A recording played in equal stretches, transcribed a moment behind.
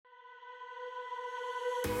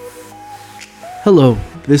Hello,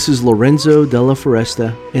 this is Lorenzo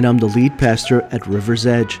DellaForesta, and I'm the lead pastor at River's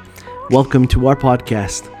Edge. Welcome to our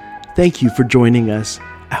podcast. Thank you for joining us.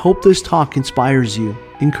 I hope this talk inspires you,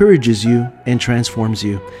 encourages you, and transforms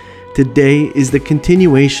you. Today is the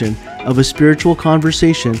continuation of a spiritual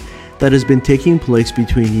conversation that has been taking place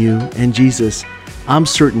between you and Jesus. I'm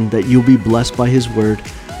certain that you'll be blessed by His Word,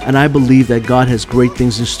 and I believe that God has great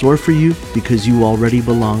things in store for you because you already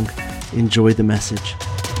belong. Enjoy the message.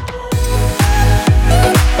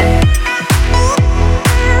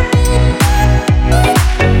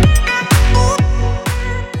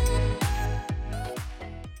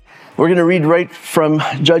 We're going to read right from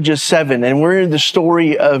Judges 7, and we're in the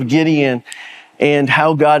story of Gideon and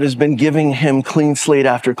how God has been giving him clean slate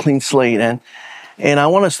after clean slate. And I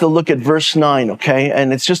want us to look at verse 9, okay?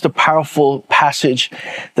 And it's just a powerful passage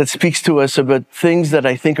that speaks to us about things that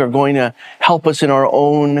I think are going to help us in our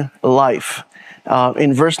own life.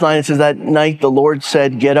 In verse 9, it says, "That night the Lord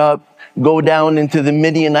said, 'Get up, go down into the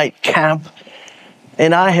Midianite camp,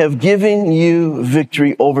 and I have given you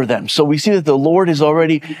victory over them.'" So we see that the Lord is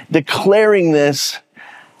already declaring this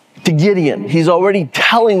to Gideon. He's already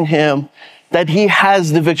telling him that he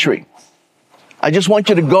has the victory. I just want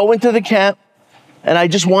you to go into the camp, and I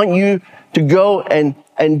just want you to go and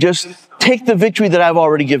just take the victory that I've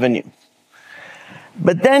already given you.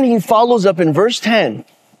 But then he follows up in verse 10.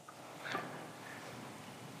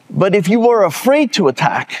 "But if you are afraid to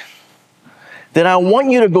attack, then I want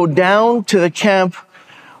you to go down to the camp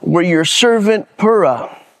where your servant Purah."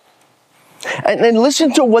 And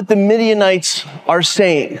listen to what the Midianites are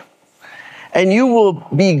saying, and you will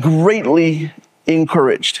be greatly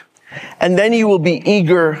encouraged. And then you will be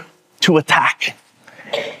eager to attack.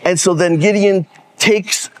 And so then Gideon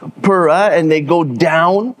takes Purah, and they go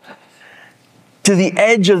down to the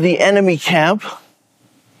edge of the enemy camp.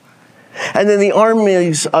 And then the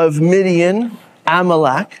armies of Midian,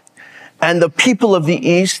 Amalek, and the people of the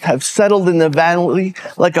east have settled in the valley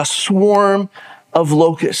like a swarm of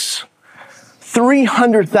locusts.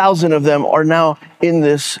 300,000 of them are now in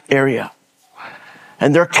this area.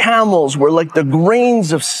 And their camels were like the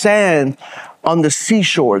grains of sand on the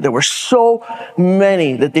seashore. There were so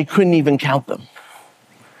many that they couldn't even count them.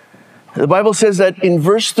 The Bible says that in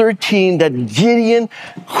verse 13 that Gideon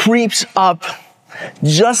creeps up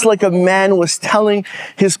just like a man was telling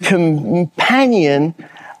his companion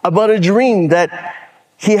about a dream that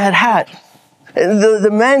he had had. The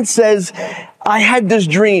man says, "I had this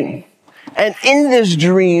dream. And in this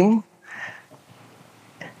dream,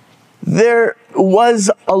 there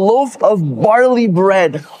was a loaf of barley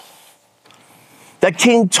bread that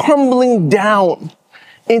came tumbling down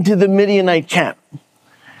into the Midianite camp.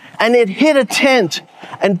 And it hit a tent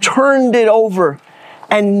and turned it over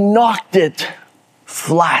and knocked it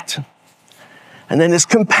flat." And then his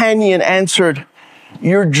companion answered,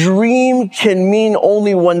 "Your dream can mean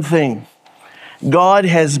only one thing. God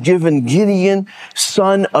has given Gideon,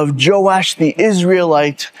 son of Joash the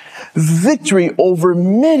Israelite, victory over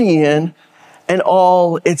Midian and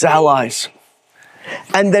all its allies."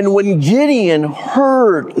 And then when Gideon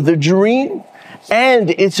heard the dream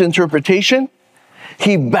and its interpretation,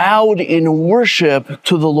 he bowed in worship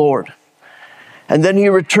to the Lord. And then he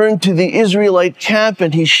returned to the Israelite camp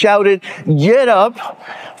and he shouted, "Get up,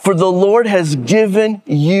 for the Lord has given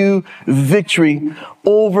you victory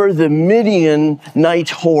over the Midianite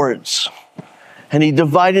hordes." And he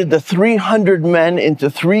divided the 300 men into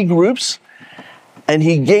 3 groups, and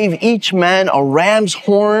he gave each man a ram's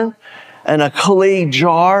horn and a clay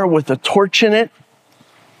jar with a torch in it.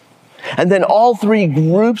 And then all 3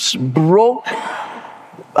 groups blew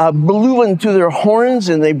into their horns,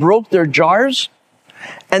 and they broke their jars.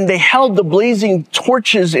 And they held the blazing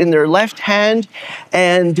torches in their left hand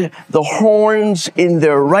and the horns in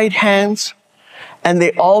their right hands. And they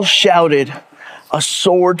all shouted, "A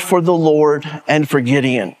sword for the Lord and for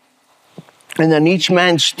Gideon." And then each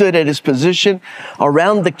man stood at his position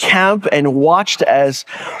around the camp and watched as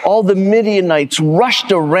all the Midianites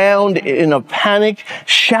rushed around in a panic,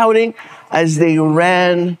 shouting as they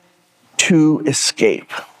ran to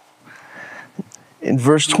escape. In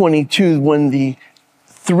verse 22, when the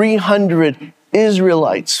 300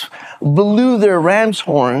 Israelites blew their ram's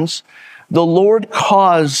horns, the Lord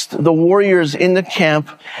caused the warriors in the camp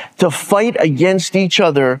to fight against each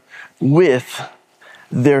other with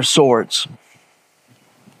their swords.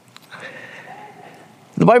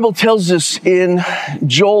 The Bible tells us in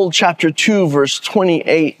Joel chapter 2, verse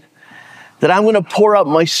 28, that I'm going to pour out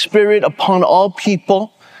my spirit upon all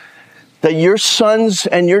people, that your sons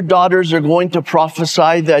and your daughters are going to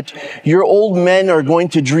prophesy, that your old men are going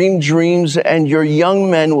to dream dreams, and your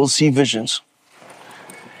young men will see visions.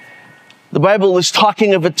 The Bible is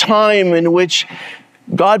talking of a time in which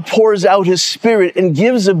God pours out his Spirit and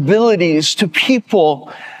gives abilities to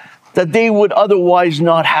people that they would otherwise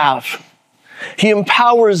not have. He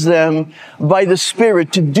empowers them by the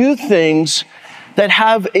Spirit to do things that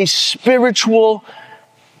have a spiritual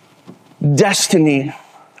destiny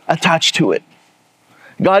attached to it.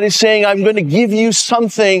 God is saying, I'm going to give you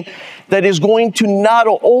something that is going to not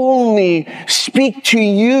only speak to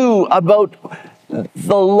you about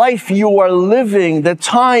the life you are living, the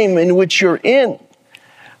time in which you're in,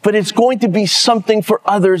 but it's going to be something for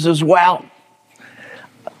others as well.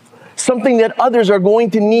 Something that others are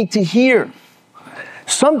going to need to hear.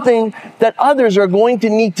 Something that others are going to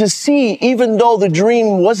need to see, even though the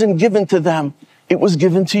dream wasn't given to them, it was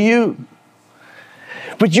given to you.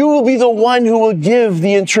 But you will be the one who will give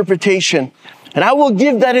the interpretation. And I will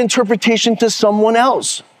give that interpretation to someone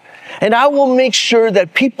else. And I will make sure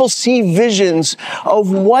that people see visions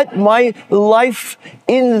of what my life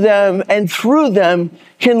in them and through them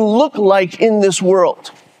can look like in this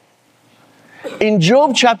world. In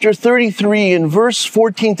Job chapter 33, in verse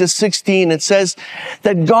 14 to 16, it says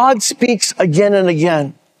that God speaks again and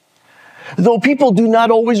again, though people do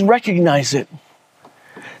not always recognize it.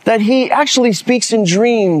 That he actually speaks in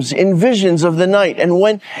dreams, in visions of the night. And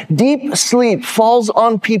when deep sleep falls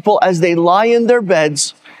on people as they lie in their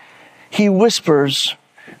beds, he whispers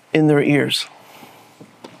in their ears.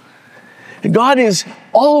 God is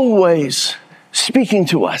always speaking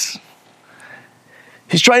to us.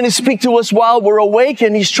 He's trying to speak to us while we're awake,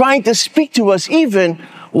 and he's trying to speak to us even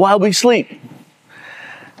while we sleep.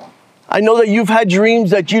 I know that you've had dreams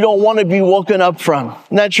that you don't want to be woken up from.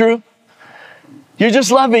 Isn't that true? You're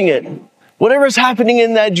just loving it. Whatever's happening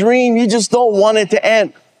in that dream, you just don't want it to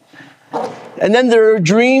end. And then there are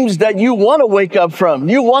dreams that you want to wake up from.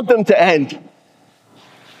 You want them to end.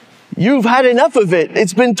 You've had enough of it.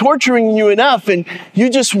 It's been torturing you enough, and you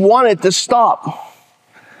just want it to stop.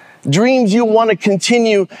 Dreams you want to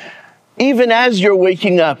continue even as you're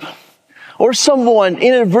waking up. Or someone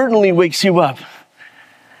inadvertently wakes you up.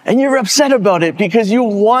 And you're upset about it because you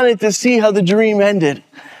wanted to see how the dream ended.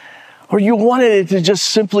 Or you wanted it to just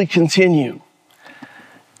simply continue.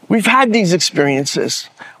 We've had these experiences.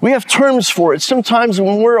 We have terms for it. Sometimes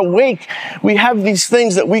when we're awake, we have these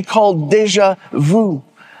things that we call déjà vu.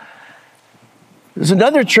 There's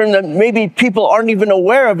another term that maybe people aren't even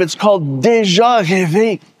aware of. It's called déjà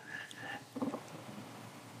rêvé.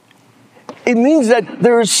 It means that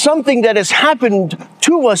there is something that has happened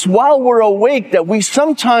to us while we're awake that we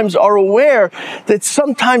sometimes are aware that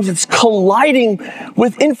sometimes it's colliding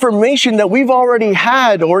with information that we've already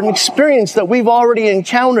had or an experience that we've already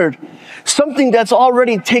encountered. Something that's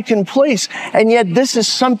already taken place. And yet this is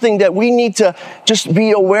something that we need to just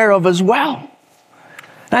be aware of as well.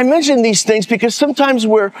 I mention these things because sometimes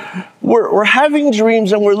we're having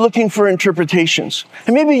dreams and we're looking for interpretations.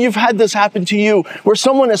 And maybe you've had this happen to you where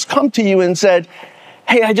someone has come to you and said,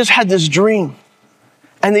 hey, I just had this dream.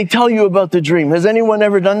 And they tell you about the dream. Has anyone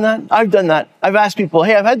ever done that? I've done that. I've asked people,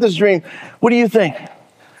 hey, I've had this dream. What do you think?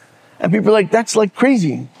 And people are like, that's like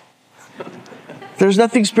crazy. There's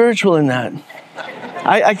nothing spiritual in that.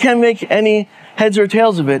 I can't make any heads or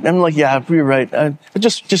tails of it. And I'm like, yeah, you're right.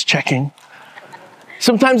 Just checking.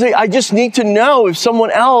 Sometimes I just need to know if someone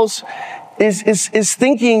else is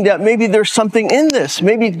thinking that maybe there's something in this.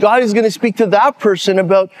 Maybe God is going to speak to that person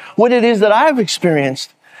about what it is that I've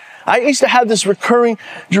experienced. I used to have this recurring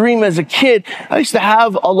dream as a kid. I used to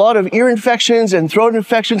have a lot of ear infections and throat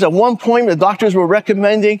infections. At one point, the doctors were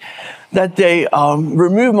recommending that they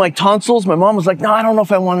remove my tonsils. My mom was like, no, I don't know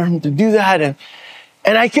if I want him to do that.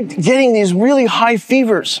 And I kept getting these really high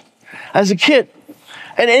fevers as a kid.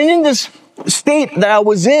 And in this state that I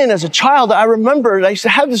was in as a child, I remembered I used to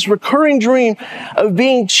have this recurring dream of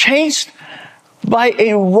being chased by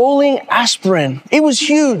a rolling aspirin. It was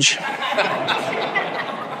huge.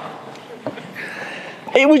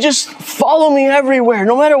 It would just follow me everywhere,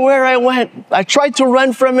 no matter where I went. I tried to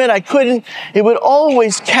run from it. I couldn't. It would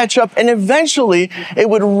always catch up, and eventually it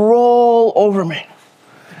would roll over me.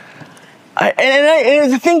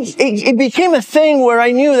 It became a thing where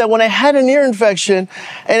I knew that when I had an ear infection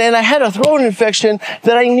and I had a throat infection,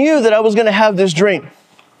 that I knew that I was going to have this dream.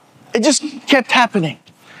 It just kept happening.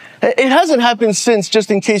 It hasn't happened since,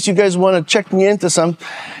 just in case you guys want to check me into some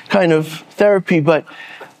kind of therapy, but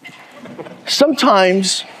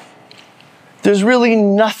sometimes there's really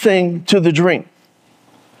nothing to the dream.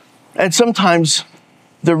 And sometimes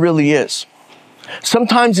there really is.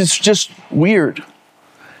 Sometimes it's just weird.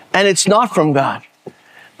 And it's not from God.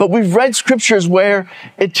 But we've read scriptures where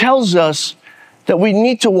it tells us that we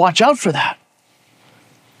need to watch out for that.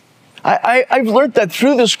 I've learned that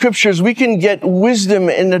through the scriptures, we can get wisdom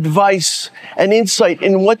and advice and insight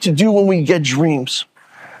in what to do when we get dreams.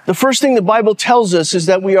 The first thing the Bible tells us is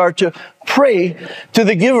that we are to pray to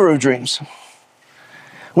the giver of dreams.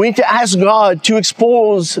 We need to ask God to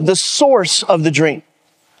expose the source of the dream.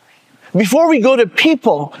 Before we go to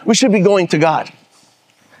people, we should be going to God.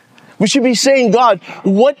 We should be saying, God,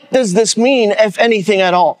 what does this mean, if anything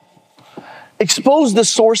at all? Expose the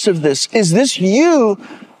source of this. Is this you?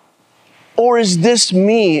 Or is this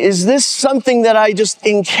me? Is this something that I just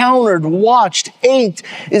encountered, watched, ate?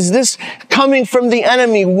 Is this coming from the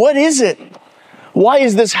enemy? What is it? Why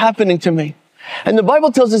is this happening to me? And the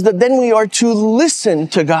Bible tells us that then we are to listen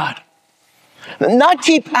to God. Not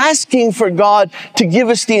keep asking for God to give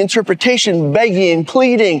us the interpretation, begging,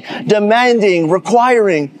 pleading, demanding,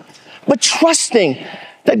 requiring, but trusting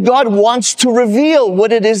that God wants to reveal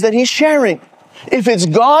what it is that He's sharing. If it's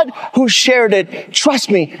God who shared it, trust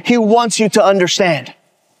me, He wants you to understand.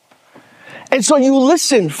 And so you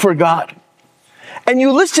listen for God. And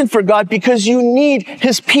you listen for God because you need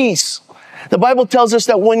His peace. The Bible tells us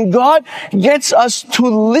that when God gets us to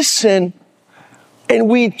listen and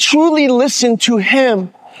we truly listen to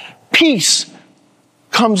Him, peace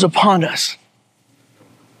comes upon us.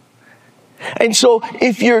 And so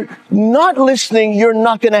if you're not listening, you're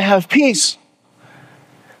not going to have peace.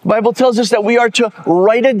 The Bible tells us that we are to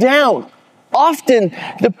write it down. Often,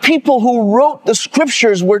 the people who wrote the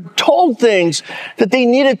scriptures were told things that they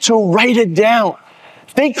needed to write it down.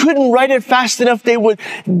 If they couldn't write it fast enough, they would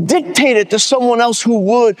dictate it to someone else who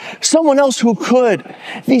would, someone else who could.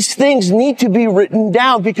 These things need to be written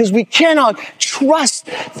down because we cannot trust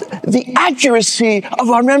the accuracy of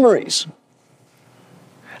our memories.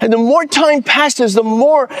 And the more time passes, the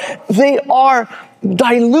more they are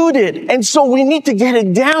diluted. And so we need to get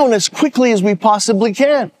it down as quickly as we possibly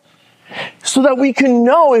can so that we can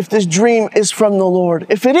know if this dream is from the Lord.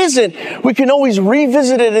 If it isn't, we can always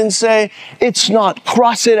revisit it and say, it's not.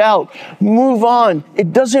 Cross it out. Move on.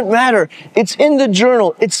 It doesn't matter. It's in the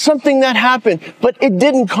journal. It's something that happened, but it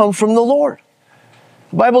didn't come from the Lord.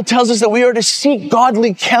 The Bible tells us that we are to seek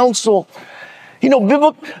godly counsel.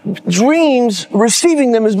 Biblical dreams,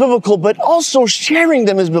 receiving them is biblical, but also sharing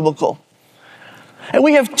them is biblical. And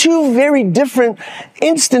we have two very different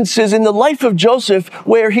instances in the life of Joseph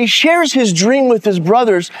where he shares his dream with his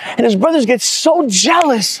brothers, and his brothers get so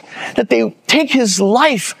jealous that they take his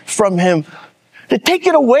life from him. They take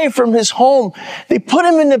it away from his home. They put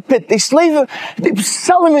him in the pit. They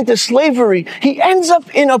sell him into slavery. He ends up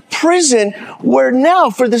in a prison where now,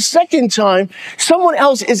 for the second time, someone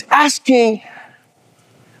else is asking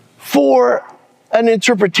for an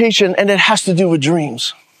interpretation, and it has to do with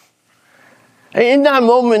dreams. In that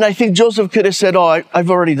moment, I think Joseph could have said, I've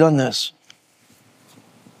already done this.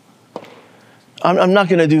 I'm not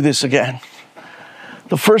going to do this again.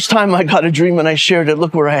 The first time I got a dream and I shared it,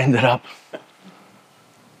 look where I ended up.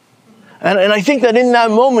 And I think that in that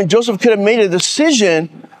moment, Joseph could have made a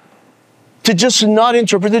decision to just not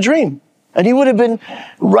interpret the dream. And he would have been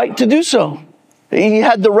right to do so. He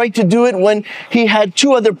had the right to do it when he had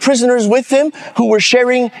two other prisoners with him who were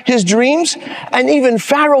sharing his dreams. And even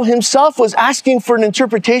Pharaoh himself was asking for an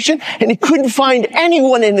interpretation, and he couldn't find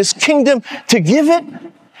anyone in his kingdom to give it.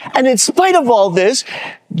 And in spite of all this,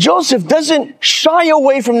 Joseph doesn't shy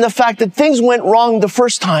away from the fact that things went wrong the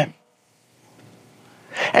first time.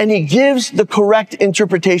 And he gives the correct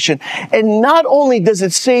interpretation. And not only does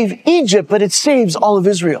it save Egypt, but it saves all of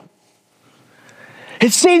Israel.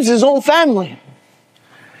 It saves his own family.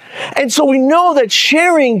 And so we know that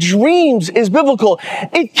sharing dreams is biblical.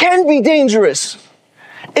 It can be dangerous.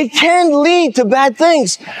 It can lead to bad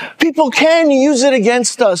things. People can use it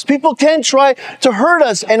against us. People can try to hurt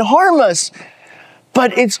us and harm us.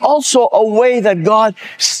 But it's also a way that God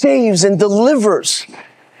saves and delivers.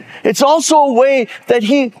 It's also a way that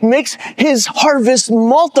He makes His harvest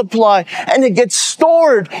multiply, and it gets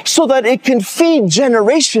stored so that it can feed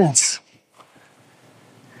generations.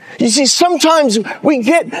 You see, sometimes we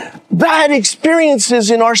get bad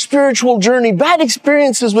experiences in our spiritual journey, bad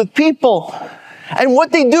experiences with people, and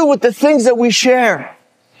what they do with the things that we share.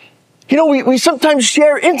 We sometimes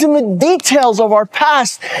share intimate details of our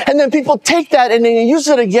past, and then people take that and they use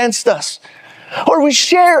it against us. Or we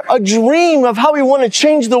share a dream of how we want to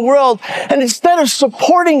change the world, and instead of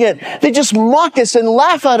supporting it, they just mock us and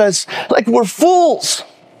laugh at us like we're fools.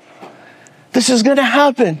 This is going to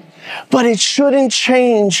happen. But it shouldn't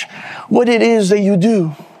change what it is that you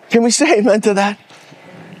do. Can we say amen to that?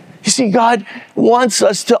 You see, God wants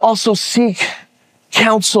us to also seek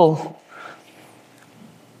counsel.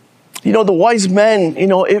 The wise men,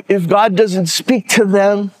 if God doesn't speak to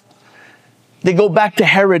them, They go back to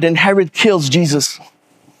Herod, and Herod kills Jesus.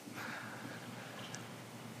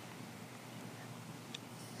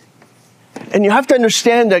 And you have to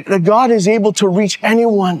understand that God is able to reach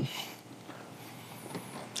anyone.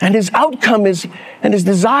 And his outcome is, and his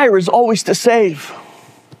desire is always to save.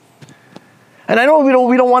 And I know we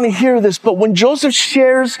don't want to hear this, but when Joseph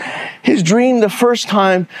shares his dream the first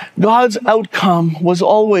time, God's outcome was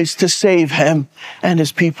always to save him and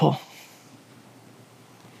his people.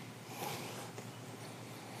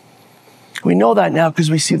 We know that now because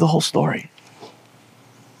we see the whole story.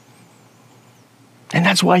 And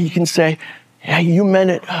that's why you can say, yeah, you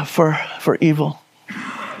meant it for evil,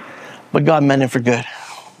 but God meant it for good.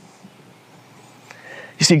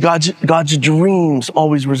 You see, God's dreams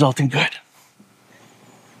always result in good.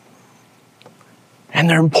 And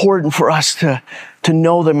they're important for us to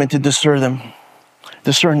know them and to discern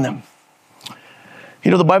them. You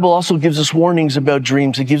know, the Bible also gives us warnings about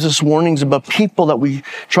dreams. It gives us warnings about people that we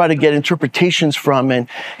try to get interpretations from, and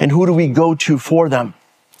who do we go to for them.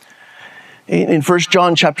 In 1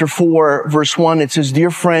 John chapter 4, verse 1, it says,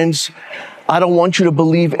 "Dear friends, I don't want you to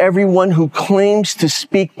believe everyone who claims to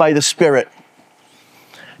speak by the Spirit.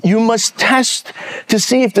 You must test to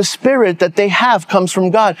see if the Spirit that they have comes from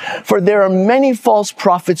God, for there are many false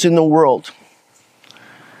prophets in the world."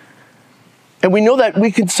 And we know that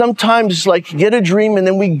we can sometimes get a dream and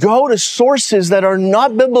then we go to sources that are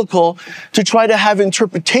not biblical to try to have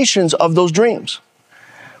interpretations of those dreams.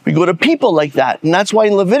 We go to people like that. And that's why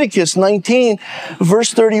in Leviticus 19,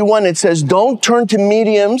 verse 31, it says, "Don't turn to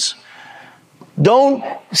mediums. Don't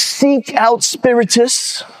seek out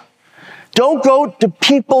spiritists. Don't go to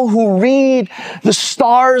people who read the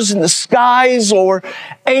stars in the skies or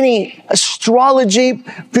any astrology,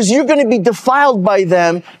 because you're going to be defiled by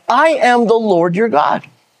them. I am the Lord your God."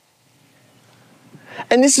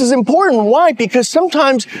 And this is important. Why? Because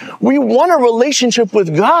sometimes we want a relationship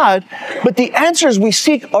with God, but the answers we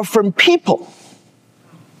seek are from people.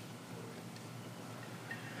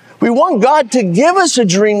 We want God to give us a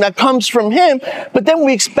dream that comes from him, but then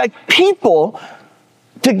we expect people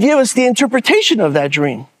to give us the interpretation of that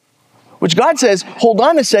dream, which God says, hold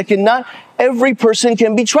on a second, not every person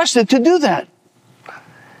can be trusted to do that.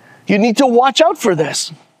 You need to watch out for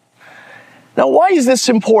this. Now, why is this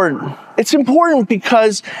important? It's important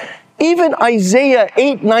because even Isaiah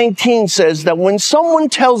 8:19 says that when someone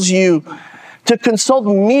tells you to consult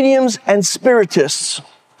mediums and spiritists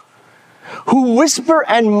who whisper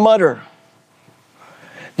and mutter,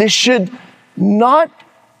 this should not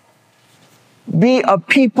be a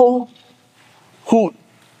people who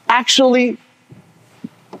actually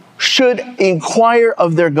should inquire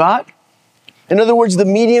of their God. In other words, the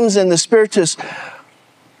mediums and the spiritists,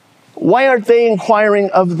 why aren't they inquiring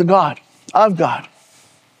of God?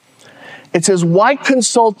 It says, why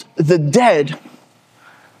consult the dead,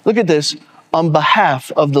 look at this, on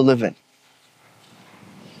behalf of the living?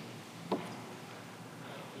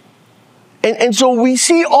 And so we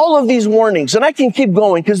see all of these warnings, and I can keep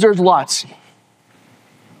going because there's lots.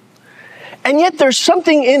 And yet there's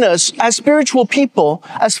something in us as spiritual people,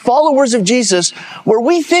 as followers of Jesus, where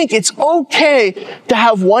we think it's okay to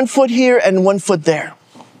have one foot here and one foot there.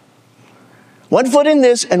 One foot in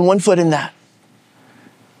this and one foot in that.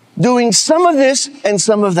 Doing some of this and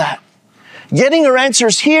some of that. Getting our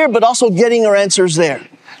answers here, but also getting our answers there.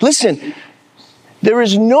 Listen, there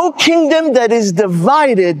is no kingdom that is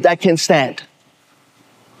divided that can stand.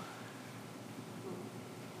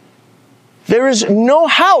 There is no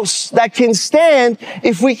house that can stand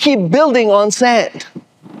if we keep building on sand.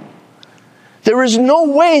 There is no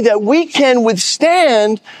way that we can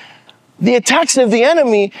withstand the attacks of the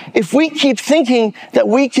enemy if we keep thinking that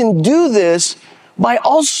we can do this by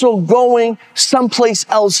also going someplace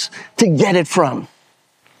else to get it from.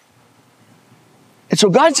 And so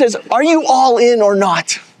God says, are you all in or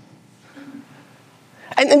not?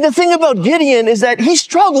 And the thing about Gideon is that he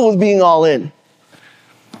struggled with being all in.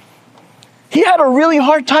 He had a really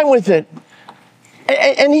hard time with it.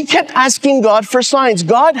 And he kept asking God for signs.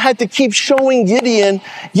 God had to keep showing Gideon,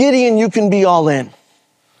 you can be all in.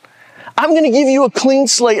 I'm going to give you a clean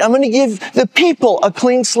slate. I'm going to give the people a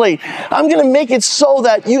clean slate. I'm going to make it so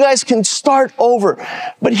that you guys can start over.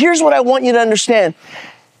 But here's what I want you to understand.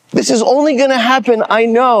 This is only going to happen, I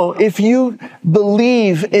know, if you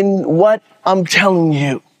believe in what I'm telling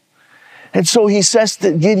you. And so he says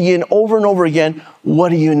to Gideon over and over again, what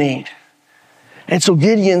do you need? And so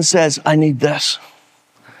Gideon says, I need this.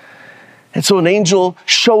 And so an angel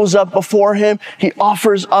shows up before him. He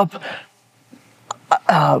offers up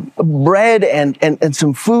bread and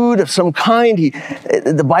some food of some kind.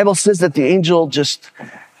 The Bible says that the angel just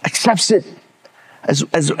accepts it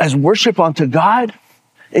as worship unto God.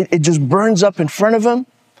 It just burns up in front of him.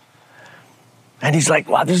 And he's like,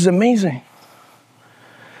 wow, this is amazing.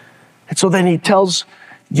 And so then he tells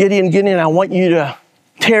Gideon, I want you to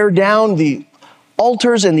tear down the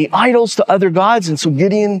altars and the idols to other gods. And so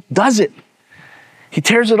Gideon does it. He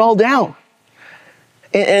tears it all down.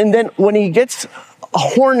 And then when he gets a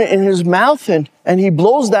horn in his mouth and he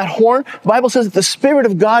blows that horn, the Bible says that the Spirit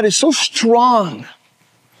of God is so strong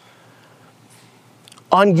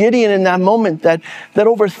on Gideon in that moment that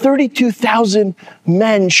over 32,000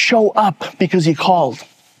 men show up because he called.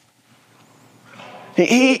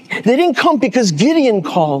 They didn't come because Gideon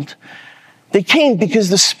called. They came because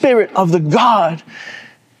the Spirit of the God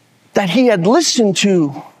that he had listened to,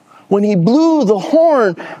 when he blew the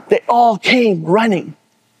horn, they all came running.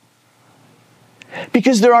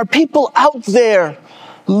 Because there are people out there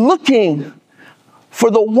looking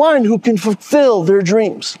for the one who can fulfill their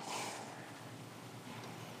dreams.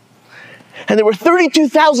 And there were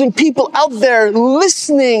 32,000 people out there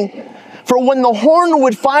listening for when the horn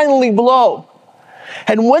would finally blow.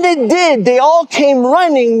 And when it did, they all came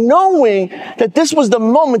running, knowing that this was the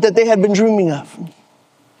moment that they had been dreaming of.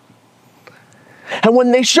 And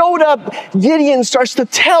when they showed up, Gideon starts to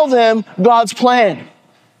tell them God's plan.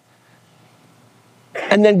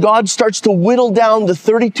 And then God starts to whittle down the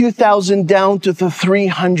 32,000 down to the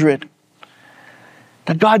 300.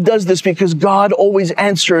 Now God does this because God always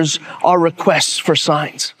answers our requests for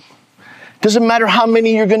signs. Doesn't matter how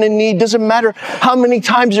many you're going to need. Doesn't matter how many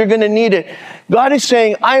times you're going to need it. God is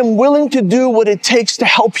saying, I am willing to do what it takes to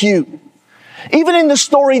help you. Even in the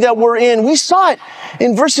story that we're in, we saw it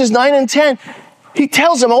in verses 9 and 10. He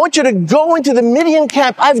tells them, I want you to go into the Midian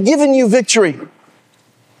camp. I've given you victory.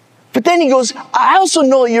 But then he goes, I also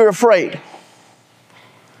know that you're afraid.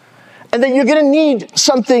 And that you're going to need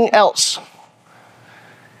something else.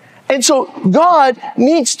 And so God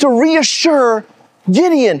needs to reassure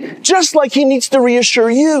Gideon, just like he needs to reassure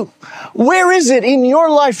you. Where is it in your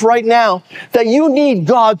life right now that you need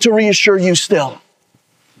God to reassure you still?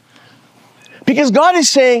 Because God is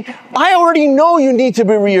saying, I already know you need to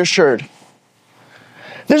be reassured.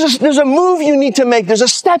 There's a move you need to make. There's a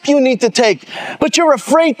step you need to take, but you're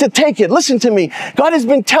afraid to take it. Listen to me. God has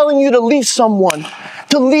been telling you to leave someone,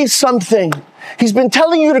 to leave something. He's been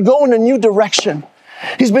telling you to go in a new direction.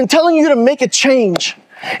 He's been telling you to make a change.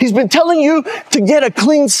 He's been telling you to get a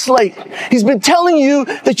clean slate. He's been telling you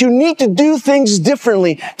that you need to do things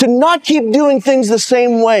differently, to not keep doing things the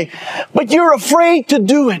same way. But you're afraid to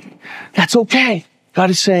do it. That's okay. God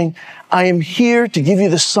is saying, I am here to give you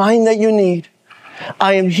the sign that you need.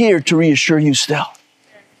 I am here to reassure you still.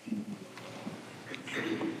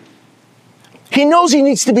 He knows he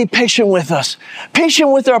needs to be patient with us,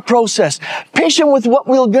 patient with our process, patient with what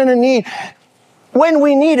we're going to need when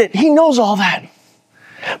we need it. He knows all that.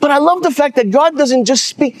 But I love the fact that God doesn't just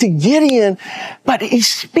speak to Gideon, but he's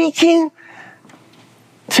speaking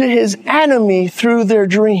to his enemy through their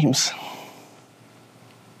dreams.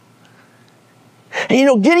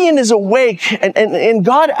 And Gideon is awake and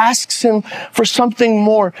God asks him for something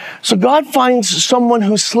more. So God finds someone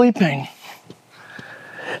who's sleeping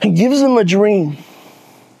and gives him a dream.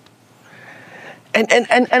 And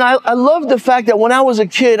I love the fact that when I was a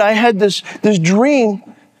kid, I had this dream,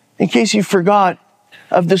 in case you forgot,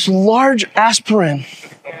 of this large aspirin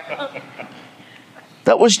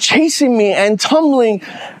that was chasing me and tumbling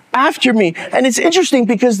after me. And it's interesting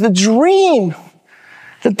because the dream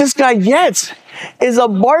that this guy gets is a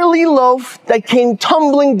barley loaf that came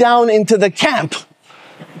tumbling down into the camp.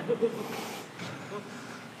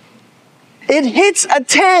 It hits a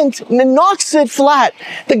tent and it knocks it flat.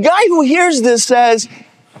 The guy who hears this says,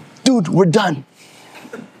 dude, we're done.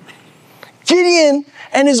 Gideon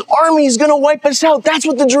and his army is going to wipe us out. That's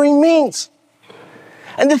what the dream means.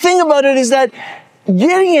 And the thing about it is that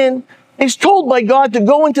Gideon is told by God to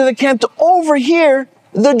go into the camp to overhear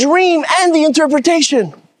the dream and the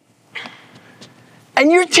interpretation.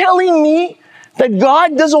 And you're telling me that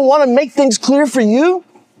God doesn't want to make things clear for you?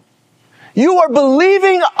 You are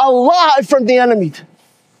believing a lie from the enemy.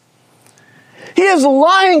 He is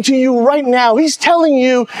lying to you right now. He's telling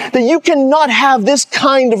you that you cannot have this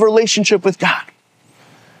kind of relationship with God.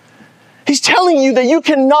 He's telling you that you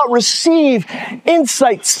cannot receive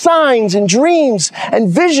insight, signs, and dreams and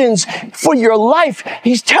visions for your life.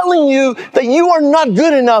 He's telling you that you are not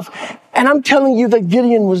good enough. And I'm telling you that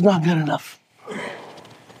Gideon was not good enough.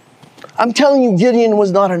 I'm telling you Gideon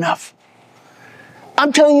was not enough.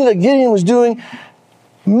 I'm telling you that Gideon was doing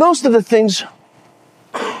most of the things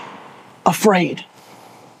afraid.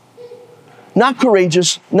 Not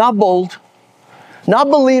courageous, not bold, not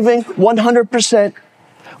believing 100%,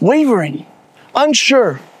 wavering,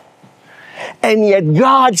 unsure. And yet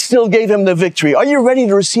God still gave him the victory. Are you ready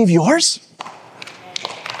to receive yours?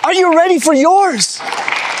 Are you ready for yours?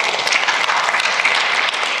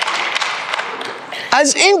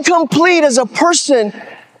 As incomplete as a person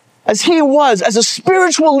as he was, as a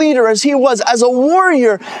spiritual leader as he was, as a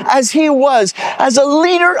warrior as he was, as a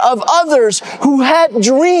leader of others who had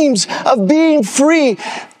dreams of being free,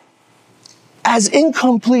 as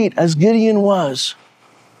incomplete as Gideon was,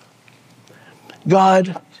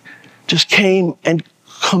 God just came and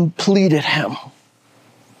completed him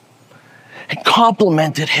and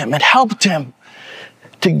complimented him and helped him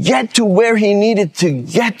to get to where he needed to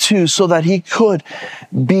get to so that he could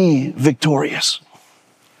be victorious.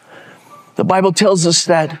 The Bible tells us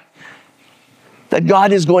that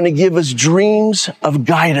God is going to give us dreams of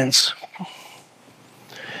guidance.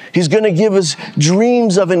 He's going to give us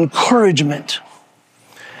dreams of encouragement.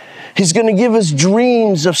 He's going to give us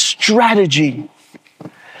dreams of strategy.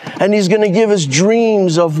 And he's going to give us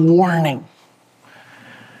dreams of warning.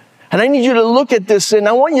 And I need you to look at this, and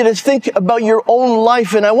I want you to think about your own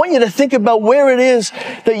life, and I want you to think about where it is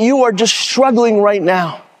that you are just struggling right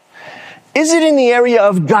now. Is it in the area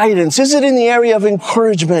of guidance? Is it in the area of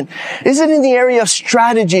encouragement? Is it in the area of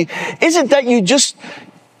strategy? Is it that you just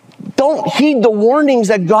don't heed the warnings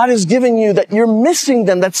that God has given you, that you're missing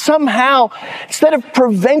them, that somehow, instead of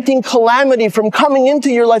preventing calamity from coming into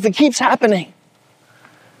your life, it keeps happening?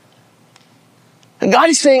 And God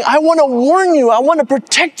is saying, I want to warn you. I want to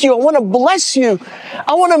protect you. I want to bless you.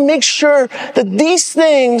 I want to make sure that these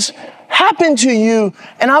things happen to you.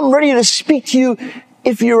 And I'm ready to speak to you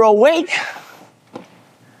if you're awake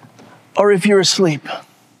or if you're asleep.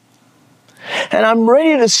 And I'm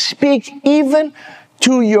ready to speak even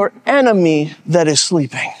to your enemy that is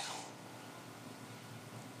sleeping.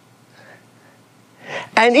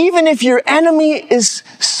 And even if your enemy is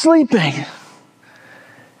sleeping,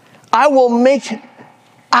 I will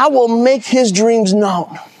make his dreams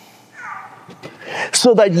known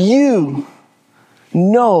so that you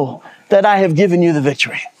know that I have given you the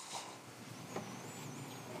victory.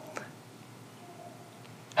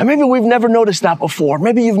 And maybe we've never noticed that before.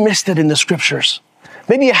 Maybe you've missed it in the scriptures.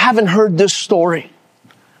 Maybe you haven't heard this story.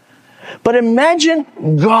 But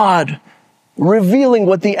imagine God revealing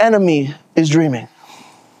what the enemy is dreaming.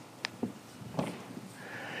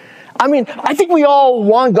 I mean, I think we all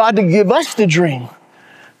want God to give us the dream.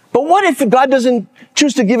 But what if God doesn't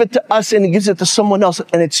choose to give it to us and he gives it to someone else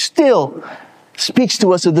and it still speaks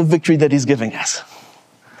to us of the victory that he's giving us?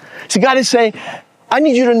 See, God is saying, I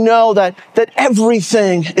need you to know that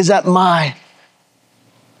everything is at my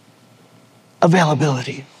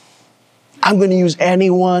availability. I'm going to use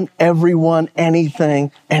anyone, everyone,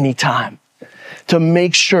 anything, anytime to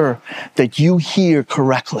make sure that you hear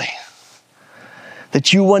correctly,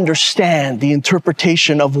 that you understand the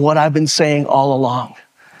interpretation of what I've been saying all along.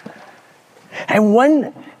 And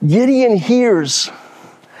when Gideon hears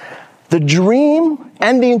the dream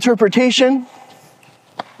and the interpretation,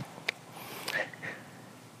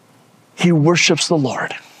 he worships the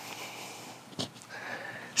Lord. He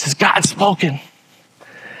says, God's spoken.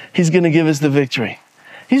 He's going to give us the victory.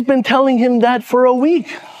 He's been telling him that for a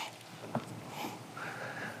week.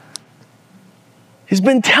 He's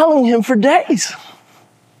been telling him for days.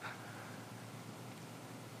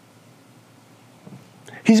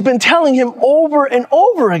 He's been telling him over and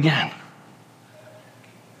over again.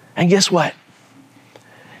 And guess what?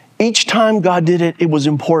 Each time God did it, it was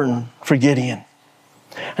important for Gideon.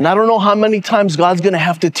 And I don't know how many times God's going to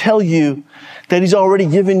have to tell you that he's already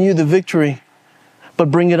given you the victory.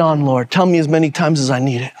 But bring it on, Lord. Tell me as many times as I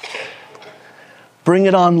need it. Bring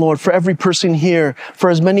it on, Lord, for every person here, for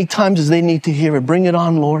as many times as they need to hear it. Bring it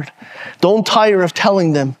on, Lord. Don't tire of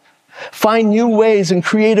telling them. Find new ways and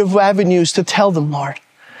creative avenues to tell them, Lord.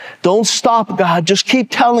 Don't stop, God. Just keep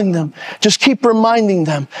telling them. Just keep reminding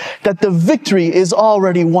them that the victory is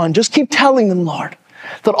already won. Just keep telling them, Lord,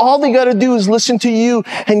 that all they got to do is listen to you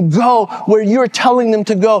and go where you're telling them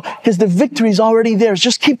to go because the victory is already theirs.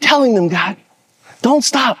 Just keep telling them, God. Don't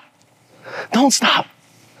stop. Don't stop.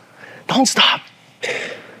 Don't stop.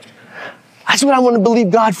 That's what I want to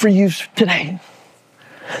believe God for you today.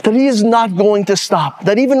 That he is not going to stop.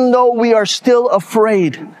 That even though we are still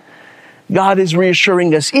afraid, God is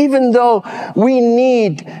reassuring us. Even though we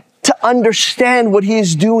need to understand what he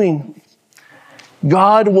is doing,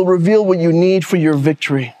 God will reveal what you need for your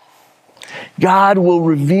victory. God will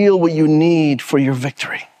reveal what you need for your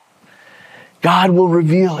victory. God will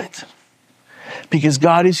reveal it. Because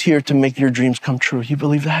God is here to make your dreams come true. You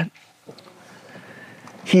believe that?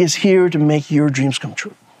 He is here to make your dreams come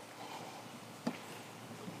true.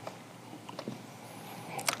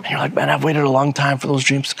 You're like, man, I've waited a long time for those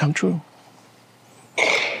dreams to come true.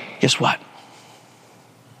 Guess what?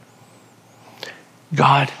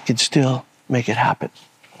 God can still make it happen.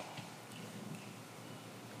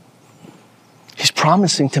 He's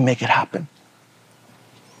promising to make it happen.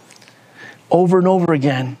 Over and over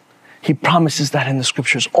again, he promises that in the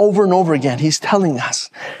scriptures. Over and over again, he's telling us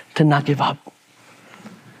to not give up.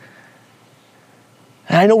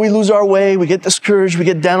 And I know we lose our way, we get discouraged, we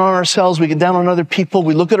get down on ourselves, we get down on other people,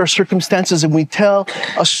 we look at our circumstances and we tell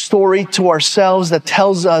a story to ourselves that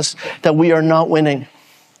tells us that we are not winning.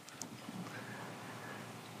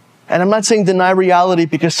 And I'm not saying deny reality,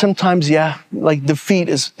 because sometimes, like defeat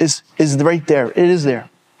is right there. It is there.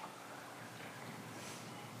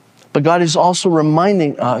 But God is also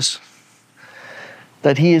reminding us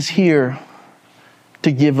that he is here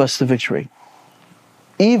to give us the victory,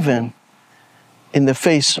 even in the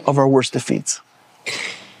face of our worst defeats.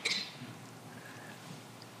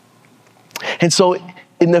 And so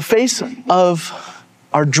in the face of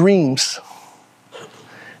our dreams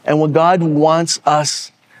and what God wants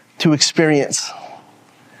us to experience,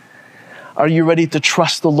 are you ready to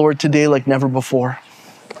trust the Lord today like never before?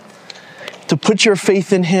 To put your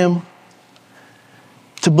faith in him,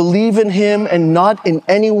 to believe in him and not in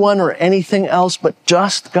anyone or anything else, but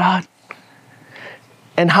just God.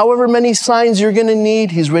 And however many signs you're going to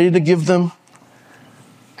need, he's ready to give them.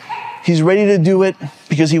 He's ready to do it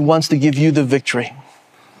because he wants to give you the victory.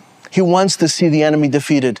 He wants to see the enemy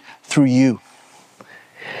defeated through you.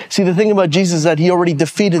 See, the thing about Jesus is that he already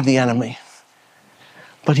defeated the enemy,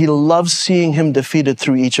 but he loves seeing him defeated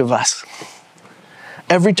through each of us.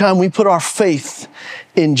 Every time we put our faith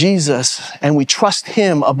in Jesus and we trust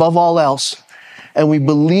him above all else, and we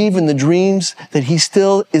believe in the dreams that he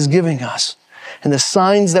still is giving us and the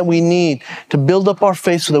signs that we need to build up our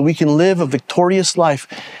faith so that we can live a victorious life,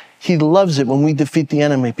 he loves it when we defeat the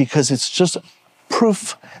enemy, because it's just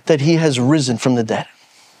proof that he has risen from the dead.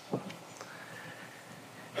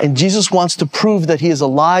 And Jesus wants to prove that he is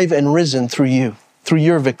alive and risen through you, through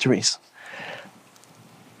your victories.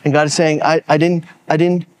 And God is saying, I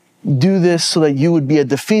didn't do this so that you would be a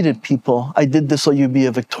defeated people. I did this so you'd be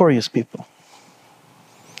a victorious people.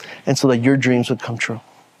 And so that your dreams would come true.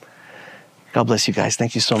 God bless you guys.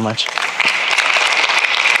 Thank you so much.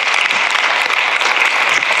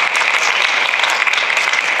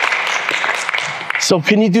 So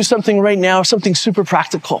can you do something right now, something super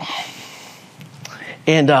practical?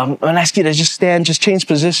 And I'm going to ask you to just stand, just change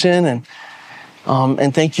position,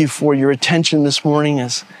 and thank you for your attention this morning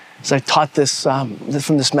as I taught this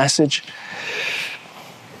from this message.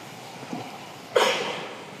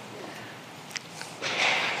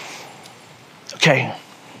 Okay,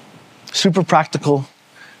 super practical,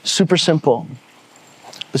 super simple,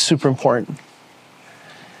 but super important.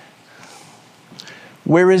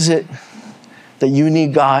 Where is it that you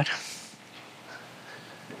need God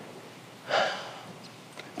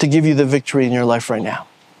to give you the victory in your life right now?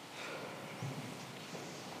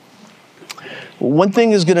 One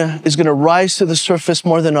thing is gonna rise to the surface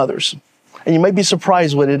more than others, and you might be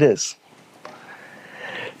surprised what it is.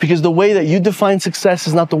 Because the way that you define success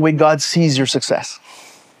is not the way God sees your success.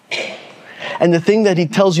 And the thing that he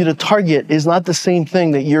tells you to target is not the same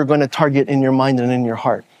thing that you're going to target in your mind and in your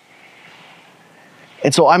heart.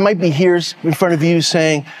 And so I might be here in front of you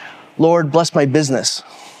saying, Lord, bless my business.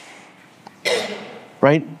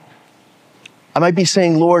 Right? I might be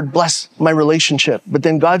saying, Lord, bless my relationship. But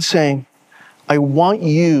then God's saying, I want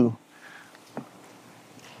you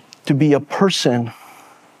to be a person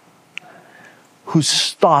who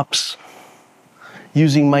stops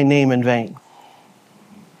using my name in vain.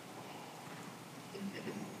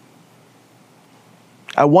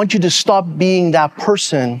 I want you to stop being that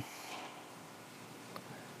person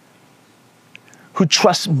who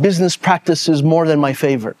trusts business practices more than my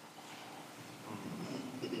favorite.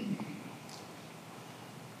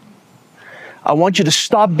 I want you to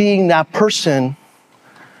stop being that person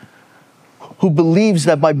who believes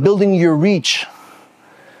that by building your reach,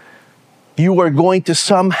 you are going to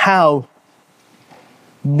somehow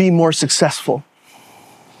be more successful.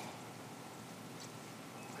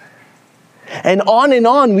 And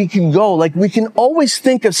on we can go. Like, we can always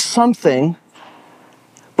think of something,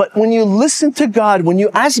 but when you listen to God, when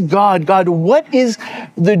you ask God, what is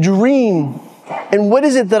the dream? And what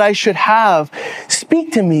is it that I should have?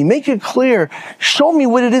 Speak to me, make it clear, show me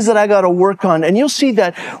what it is that I got to work on. And you'll see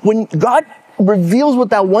that when God reveals what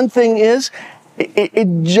that one thing is,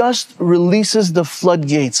 it just releases the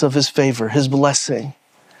floodgates of his favor, his blessing,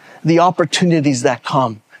 the opportunities that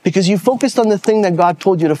come. Because you focused on the thing that God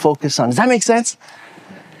told you to focus on. Does that make sense?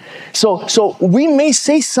 So we may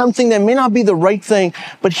say something that may not be the right thing,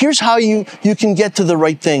 but here's how you can get to the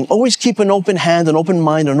right thing. Always keep an open hand, an open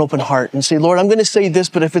mind, an open heart, and say, Lord, I'm going to say this,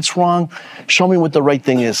 but if it's wrong, show me what the right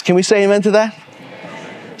thing is. Can we say amen to that?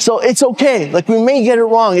 So it's okay. Like, we may get it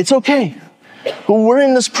wrong. It's okay. But we're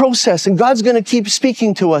in this process, and God's going to keep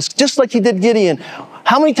speaking to us, just like he did Gideon.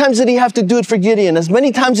 How many times did he have to do it for Gideon? As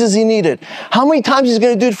many times as he needed. How many times he's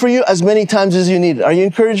going to do it for you? As many times as you need it. Are you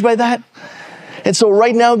encouraged by that? And so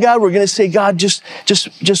right now, God, we're going to say, God, just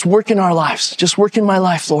work in our lives. Just work in my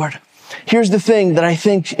life, Lord. Here's the thing that I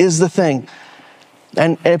think is the thing.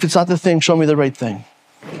 And if it's not the thing, show me the right thing.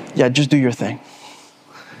 Yeah, just do your thing.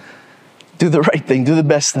 Do the right thing. Do the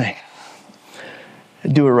best thing.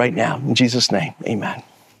 Do it right now. In Jesus' name, amen.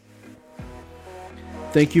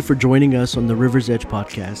 Thank you for joining us on the River's Edge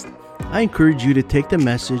podcast. I encourage you to take the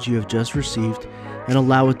message you have just received and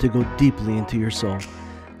allow it to go deeply into your soul.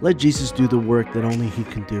 Let Jesus do the work that only he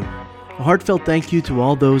can do. A heartfelt thank you to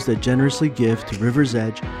all those that generously give to River's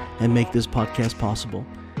Edge and make this podcast possible.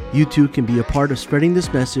 You too can be a part of spreading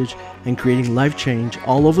this message and creating life change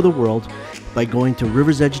all over the world by going to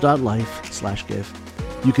riversedge.life/give.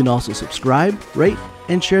 You can also subscribe, rate,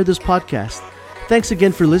 and share this podcast. Thanks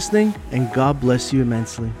again for listening, and God bless you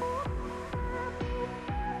immensely.